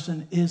that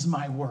person is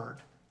my word.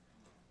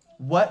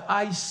 What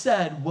I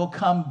said will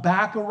come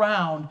back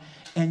around,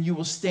 and you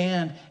will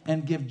stand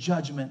and give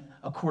judgment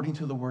according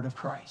to the word of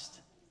Christ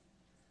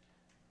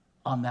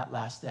on that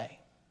last day.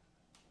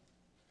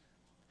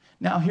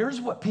 Now,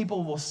 here's what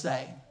people will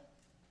say.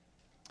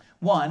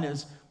 One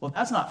is, well,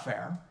 that's not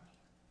fair.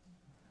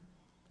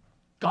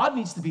 God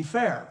needs to be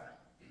fair.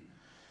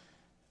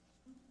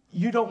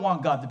 You don't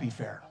want God to be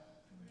fair.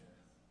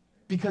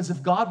 Because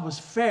if God was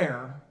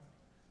fair,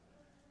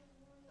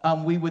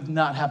 we would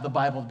not have the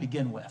Bible to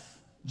begin with.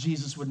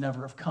 Jesus would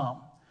never have come.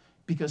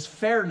 Because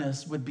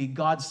fairness would be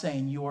God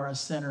saying, you are a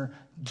sinner,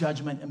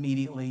 judgment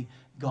immediately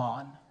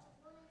gone.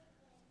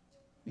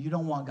 You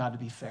don't want God to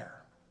be fair.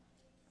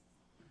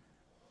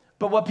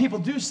 But what people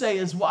do say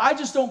is, well, I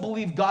just don't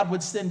believe God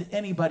would send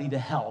anybody to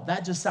hell.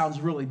 That just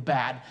sounds really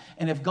bad.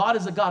 And if God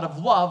is a God of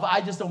love,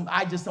 I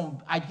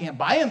can't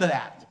buy into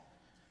that.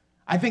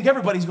 I think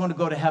everybody's going to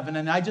go to heaven,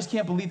 and I just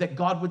can't believe that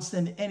God would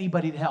send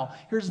anybody to hell.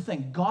 Here's the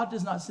thing, God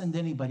does not send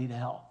anybody to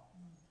hell.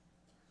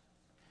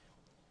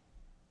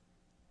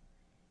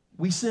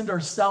 We send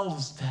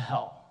ourselves to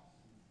hell.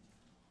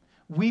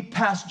 We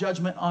pass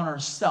judgment on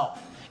ourselves.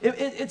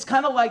 It's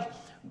kind of like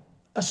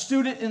a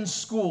student in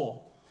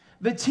school.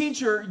 The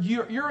teacher,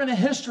 you're in a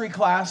history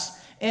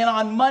class, and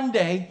on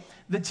Monday,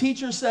 the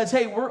teacher says,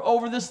 hey, we're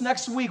over this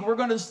next week, we're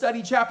going to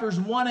study chapters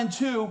 1 and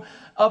 2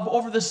 of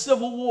over the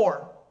Civil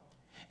War.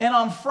 And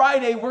on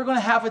Friday, we're going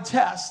to have a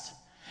test.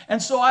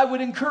 And so I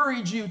would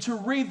encourage you to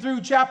read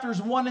through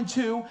chapters 1 and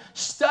 2,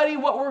 study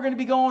what we're going to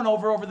be going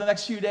over the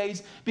next few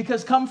days,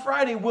 because come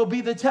Friday will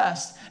be the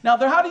test. Now,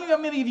 how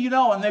many of you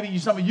know, and maybe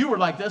some of you were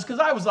like this, because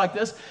I was like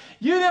this,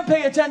 you didn't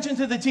pay attention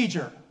to the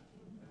teacher.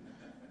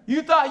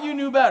 You thought you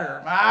knew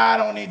better. I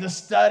don't need to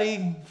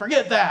study.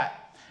 Forget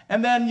that.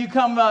 And then you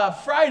come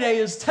Friday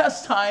is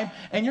test time,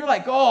 and you're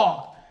like,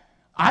 oh,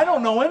 I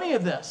don't know any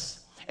of this.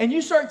 And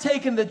you start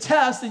taking the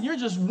test, and you're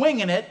just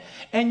winging it,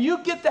 and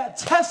you get that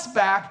test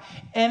back,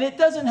 and it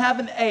doesn't have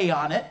an A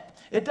on it.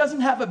 It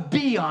doesn't have a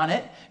B on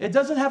it. It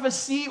doesn't have a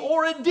C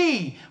or a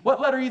D.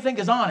 What letter do you think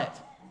is on it?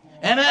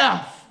 An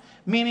F,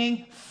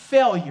 meaning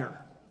failure.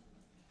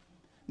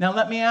 Now,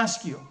 let me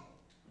ask you,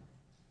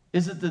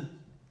 is it the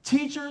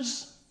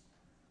teacher's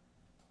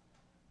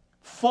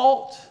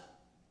fault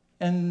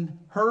and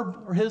her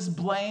or his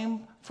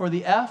blame for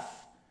the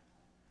F,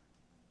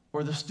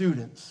 or the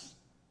student's?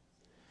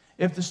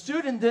 If the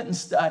student didn't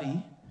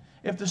study,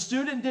 if the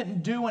student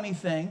didn't do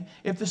anything,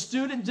 if the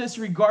student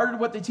disregarded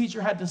what the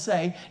teacher had to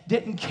say,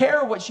 didn't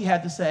care what she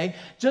had to say,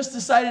 just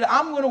decided,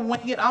 I'm going to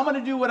wing it, I'm going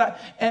to do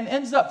and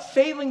ends up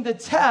failing the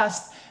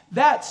test,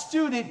 that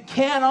student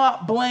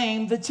cannot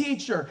blame the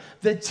teacher.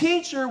 The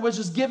teacher was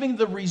just giving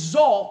the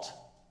result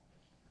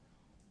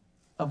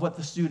of what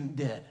the student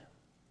did.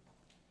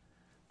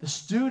 The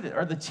student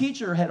or the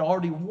teacher had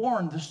already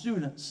warned the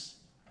students,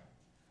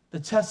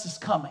 the test is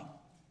coming.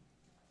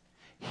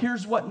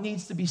 Here's what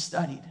needs to be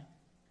studied.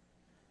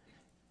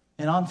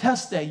 And on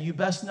test day, you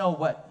best know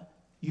what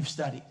you've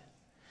studied.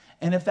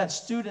 And if that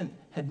student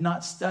had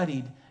not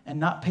studied and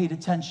not paid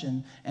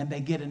attention and they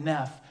get an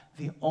F,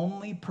 the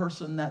only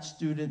person that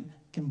student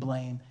can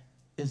blame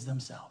is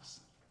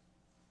themselves.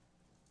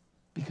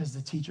 Because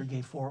the teacher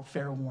gave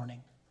fair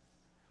warning.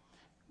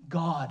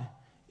 God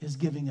is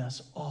giving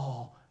us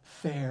all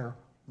fair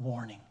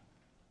warning.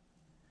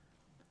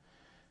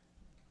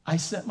 I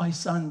sent my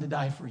son to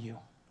die for you.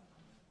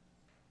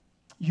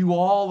 You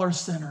all are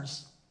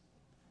sinners.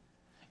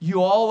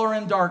 You all are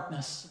in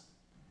darkness.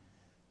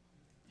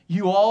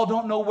 You all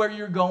don't know where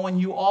you're going.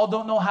 You all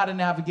don't know how to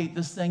navigate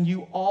this thing.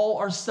 You all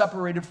are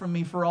separated from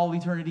me for all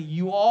eternity.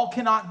 You all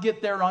cannot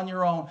get there on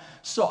your own.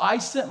 So I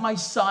sent my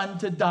son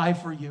to die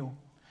for you.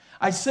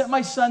 I sent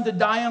my son to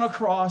die on a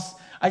cross.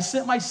 I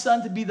sent my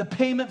son to be the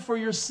payment for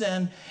your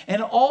sin.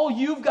 And all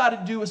you've got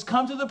to do is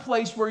come to the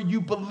place where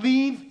you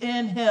believe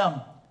in him,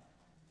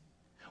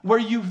 where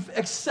you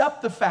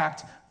accept the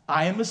fact,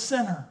 I am a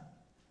sinner.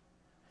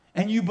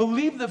 And you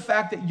believe the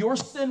fact that your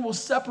sin will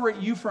separate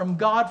you from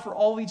God for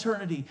all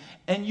eternity.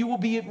 And you will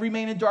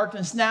remain in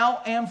darkness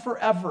now and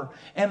forever.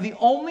 And the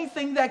only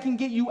thing that can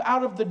get you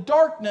out of the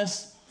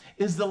darkness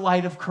is the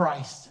light of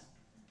Christ.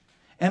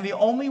 And the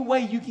only way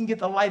you can get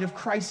the light of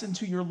Christ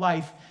into your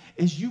life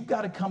is you've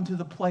got to come to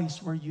the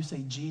place where you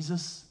say,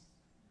 Jesus,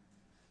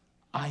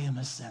 I am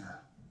a sinner.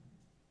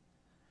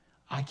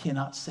 I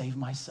cannot save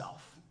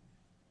myself.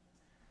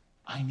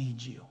 I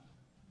need you.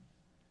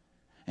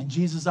 And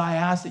Jesus, I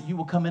ask that you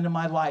will come into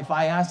my life.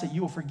 I ask that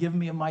you will forgive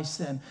me of my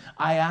sin.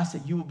 I ask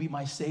that you will be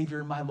my Savior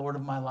and my Lord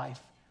of my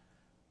life.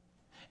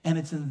 And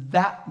it's in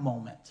that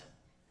moment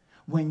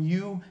when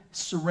you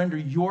surrender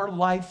your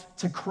life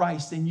to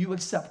Christ and you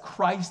accept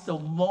Christ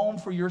alone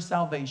for your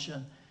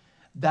salvation,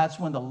 that's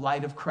when the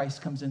light of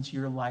Christ comes into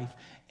your life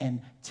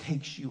and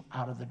takes you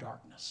out of the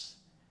darkness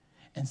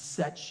and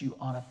sets you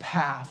on a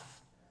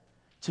path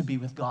to be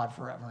with God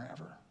forever and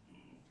ever.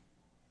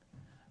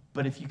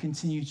 But if you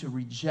continue to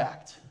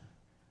reject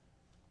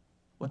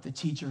what the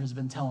teacher has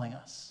been telling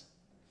us,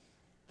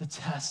 the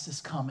test is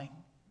coming.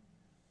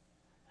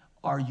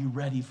 Are you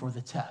ready for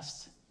the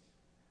test?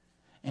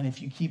 And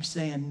if you keep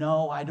saying,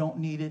 no, I don't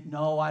need it,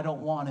 no, I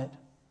don't want it,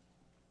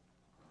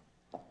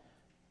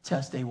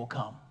 test day will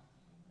come.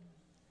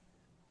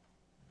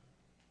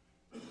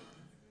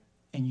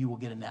 And you will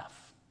get an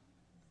F.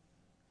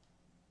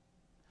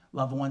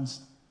 Loved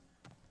ones,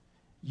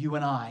 you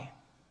and I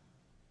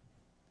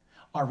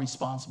are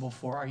responsible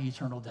for our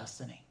eternal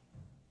destiny.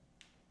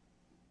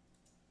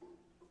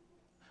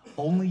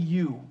 Only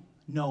you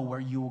know where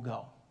you will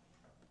go.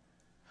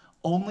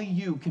 Only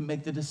you can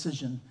make the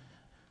decision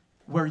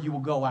where you will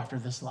go after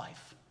this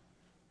life.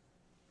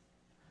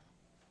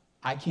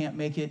 I can't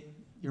make it.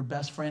 Your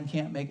best friend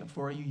can't make it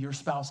for you. Your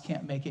spouse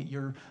can't make it.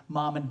 Your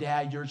mom and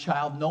dad, your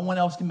child, no one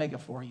else can make it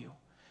for you.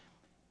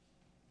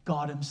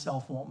 God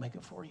himself won't make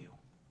it for you.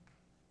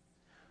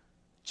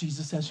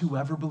 Jesus says,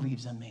 whoever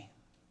believes in me,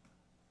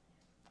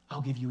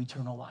 I'll give you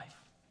eternal life.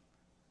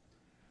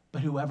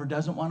 But whoever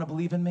doesn't want to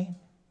believe in me,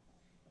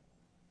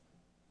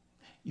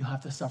 you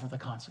have to suffer the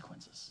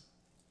consequences.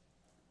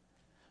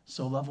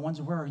 So, loved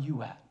ones, where are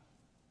you at?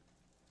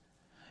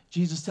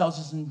 Jesus tells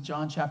us in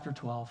John chapter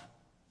 12,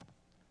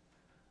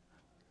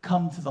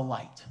 come to the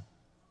light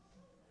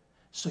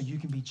so you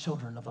can be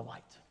children of the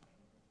light.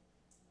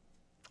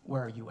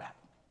 Where are you at?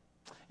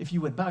 If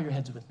you would, bow your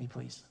heads with me,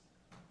 please.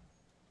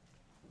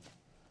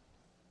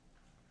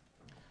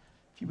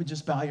 If you would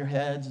just bow your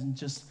heads and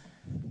just,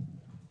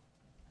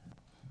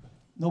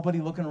 nobody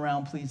looking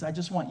around, please. I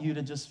just want you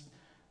to just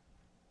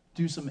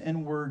do some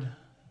inward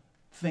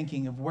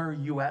thinking of where are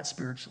you at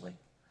spiritually?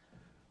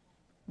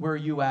 Where are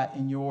you at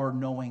in your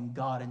knowing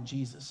God and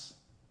Jesus?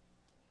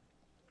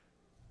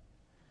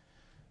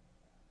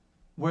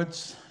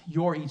 What's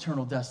your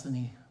eternal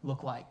destiny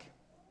look like?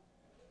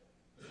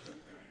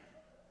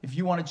 If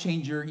you want to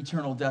change your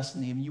eternal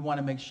destiny and you want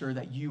to make sure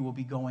that you will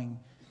be going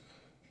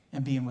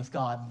and being with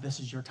God, this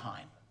is your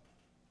time.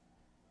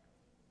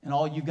 And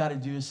all you got to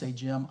do is say,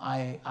 Jim,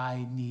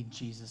 I need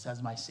Jesus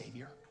as my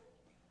Savior.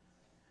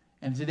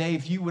 And today,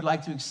 if you would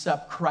like to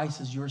accept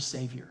Christ as your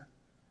Savior,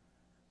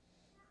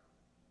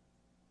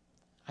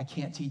 I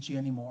can't teach you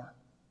anymore.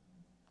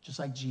 Just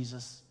like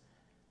Jesus,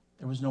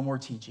 there was no more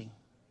teaching,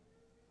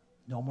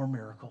 no more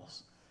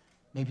miracles.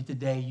 Maybe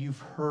today you've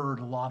heard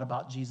a lot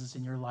about Jesus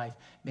in your life.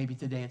 Maybe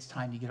today it's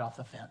time you get off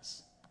the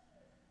fence.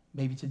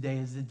 Maybe today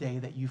is the day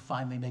that you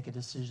finally make a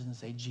decision and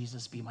say,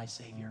 Jesus, be my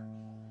Savior.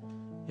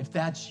 If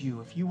that's you,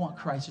 if you want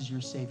Christ as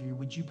your Savior,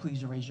 would you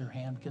please raise your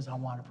hand because I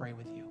want to pray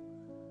with you.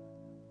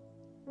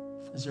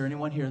 Is there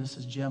anyone here that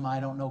says, Jim, I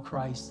don't know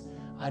Christ.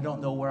 I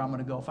don't know where I'm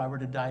going to go. If I were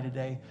to die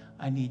today,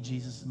 I need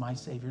Jesus as my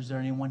Savior. Is there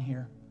anyone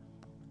here?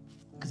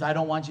 Because I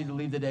don't want you to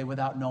leave the day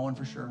without knowing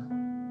for sure.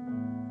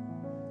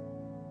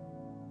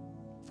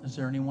 Is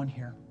there anyone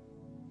here?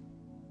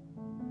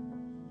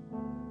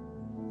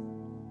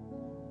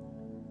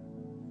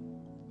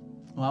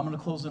 Well, I'm going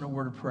to close in a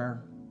word of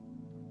prayer.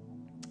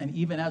 And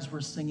even as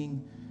we're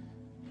singing,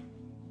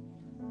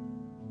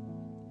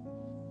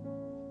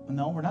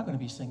 no, we're not going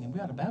to be singing. We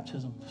had a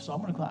baptism, so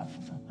I'm going to clap.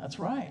 That's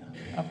right.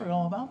 I forgot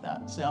all about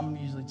that. See, I'm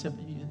usually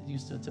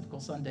used to a typical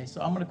Sunday,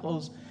 so I'm going to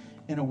close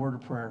in a word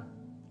of prayer.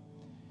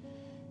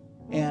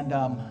 And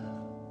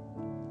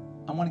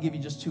I want to give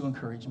you just two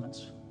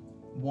encouragements.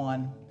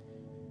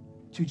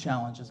 Two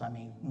challenges,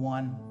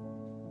 One,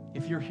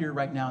 if you're here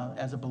right now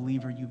as a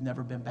believer, you've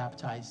never been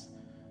baptized,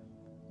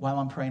 while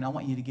I'm praying, I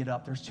want you to get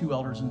up. There's two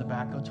elders in the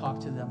back. Go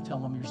talk to them. Tell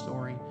them your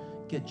story.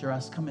 Get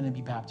dressed. Come in and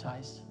be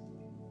baptized.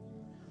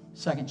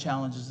 Second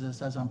challenge is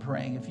this, as I'm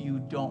praying, if you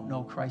don't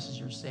know Christ as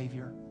your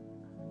Savior,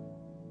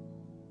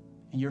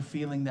 and you're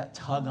feeling that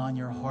tug on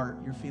your heart,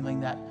 you're feeling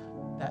that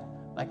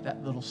like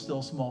that little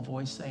still small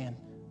voice saying,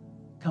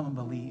 come and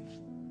believe.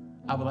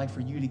 I would like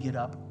for you to get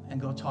up and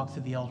go talk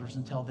to the elders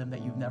and tell them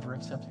that you've never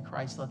accepted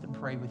Christ. Let them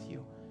pray with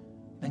you.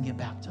 Then get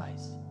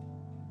baptized.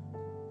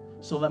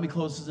 So let me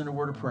close this in a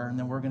word of prayer, and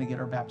then we're going to get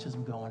our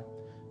baptism going.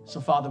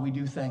 So, Father, we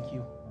do thank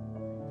you.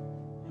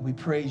 And we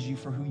praise you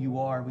for who you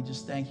are. We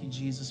just thank you,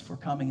 Jesus, for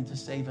coming and to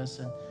save us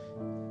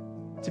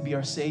and to be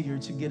our Savior,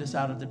 to get us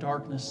out of the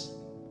darkness.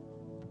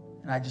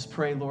 And I just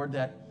pray, Lord,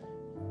 that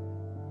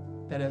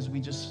as we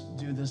just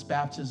do this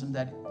baptism,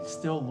 that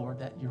still, Lord,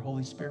 that your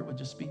Holy Spirit would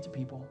just speak to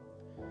people.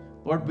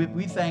 Lord,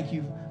 we thank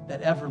you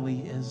that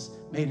Everly has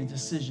made a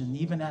decision,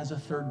 even as a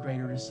third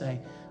grader, to say,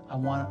 I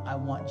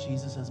want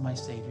Jesus as my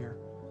Savior.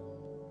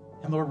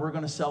 And Lord, we're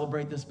going to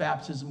celebrate this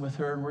baptism with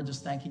her, and we're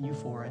just thanking you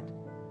for it.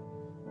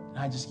 And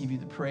I just give you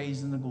the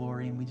praise and the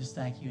glory, and we just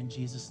thank you in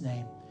Jesus'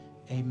 name.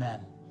 Amen.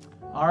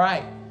 All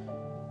right.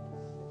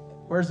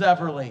 Where's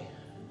Everly?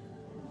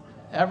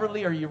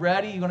 Everly, are you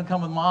ready? You going to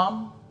come with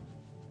Mom?